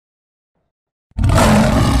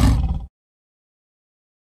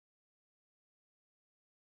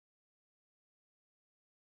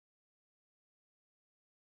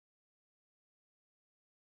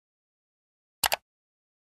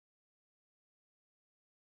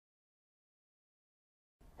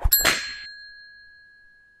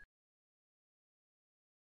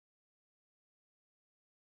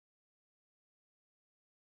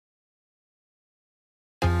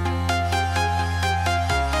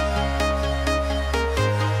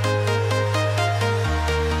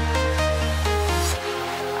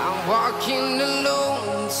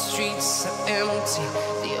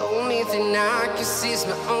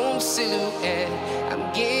own silhouette.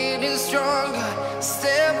 I'm getting stronger,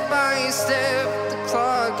 step by step. The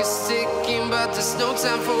clock is ticking, but there's no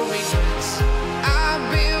time for regrets. I've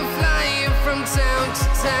been flying from town to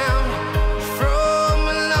town, from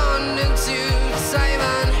London to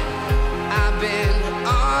Taiwan. I've been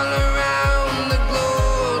all around the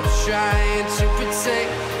globe, trying to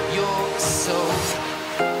protect your soul.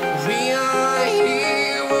 We are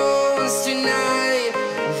heroes tonight.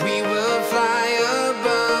 We will fly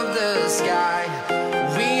above the sky.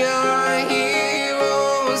 We are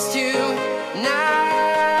heroes tonight.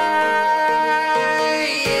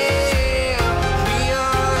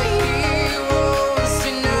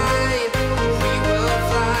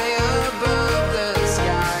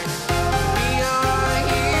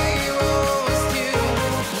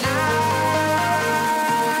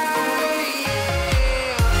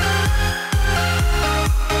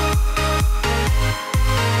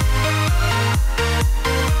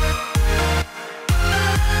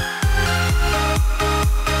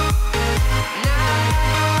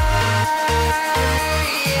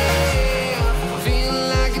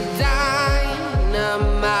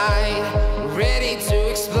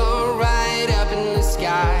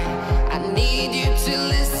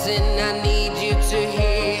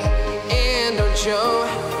 Show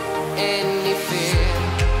any fear.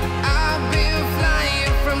 I've been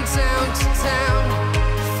flying from town to town,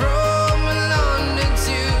 from London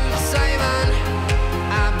to Taiwan.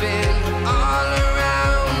 I've been all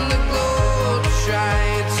around the globe,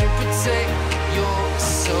 trying to protect your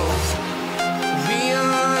soul. We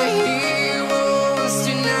are heroes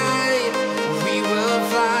tonight. We will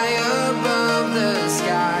fly above the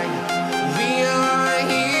sky. We are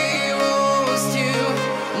heroes tonight.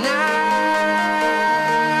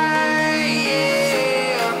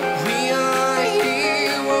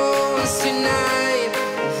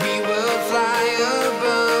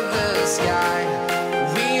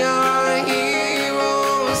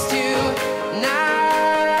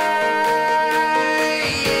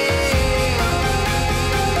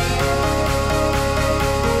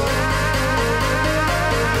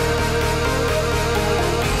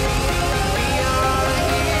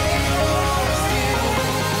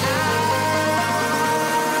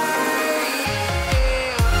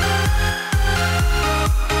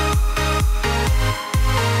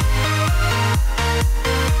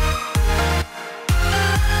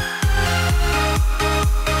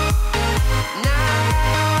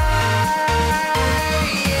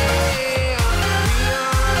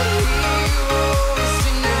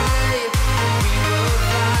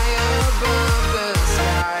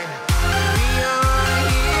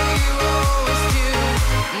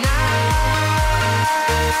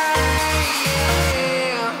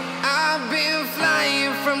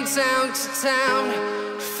 Town to town,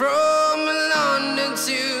 from London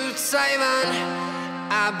to Taiwan.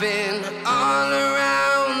 I've been all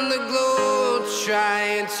around the globe,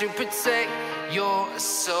 trying to protect your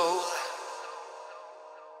soul.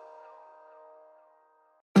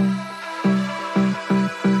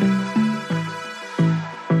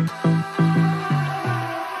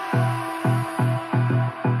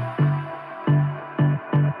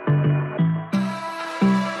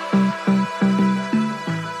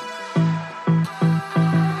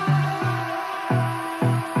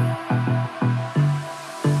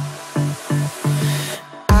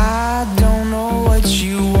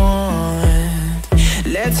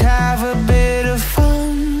 Let's have a bit of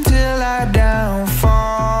fun till I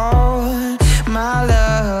downfall. My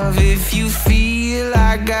love, if you feel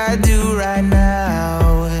like I do right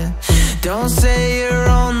now, don't say you're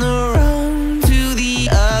on the run to the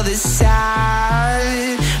other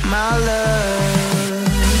side, my love.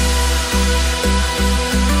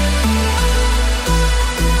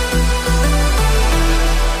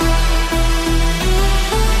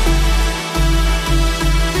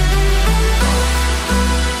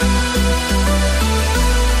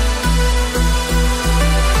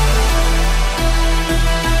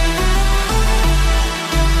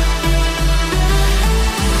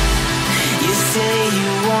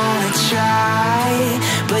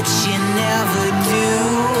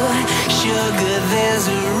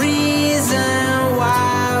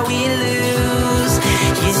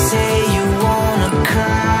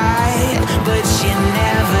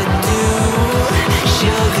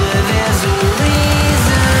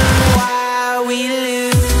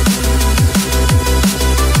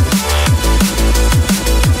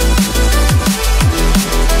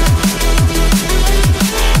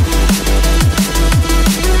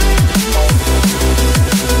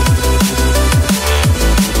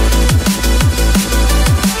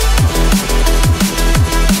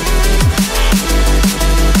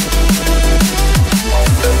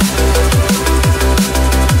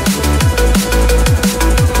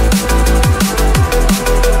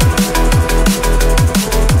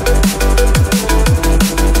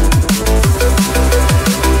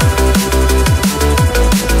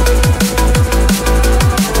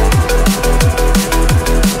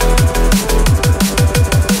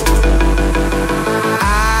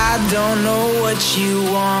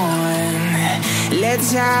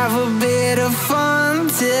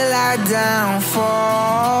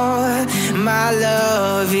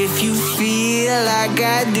 like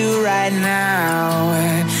I do right now.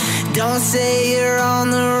 Don't say you're on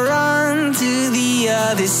the run to the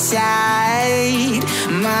other side,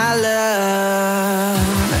 my love.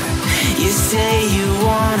 You say you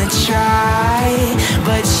wanna try,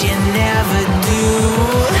 but you never do.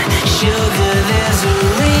 Sugar, there's a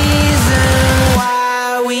reason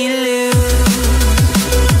why we lose.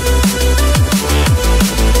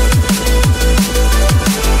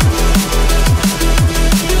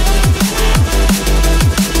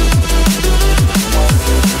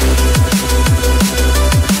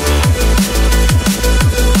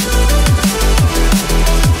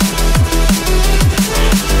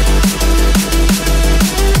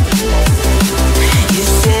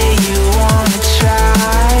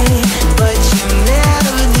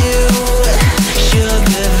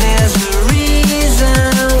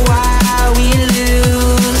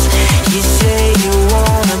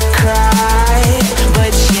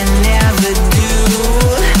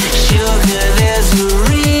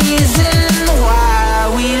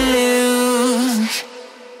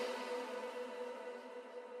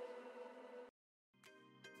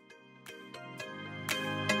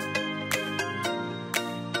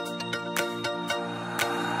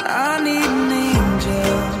 I need an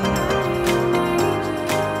angel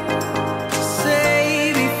to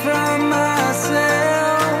save me from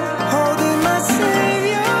myself, holding my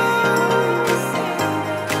savior,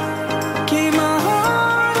 keep my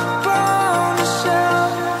heart upon the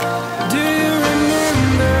shelf. Do you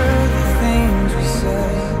remember the things we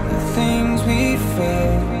said, the things we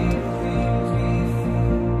felt?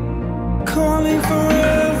 Call me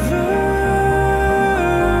forever,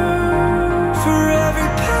 for every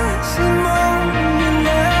passing moment you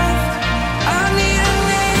left. I need an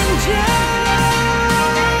angel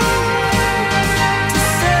to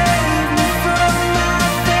save me from my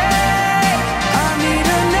fate. I need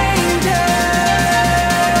an angel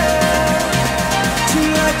to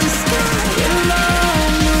light the sky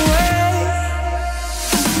along the way.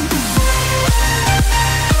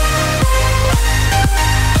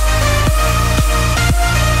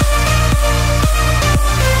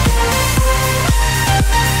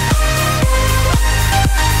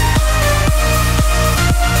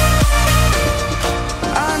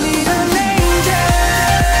 I need an angel,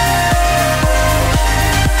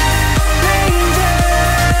 angel.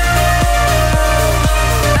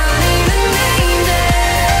 I need an angel,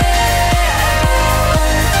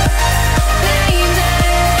 angel.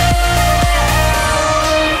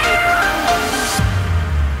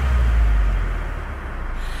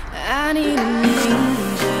 I need an angel.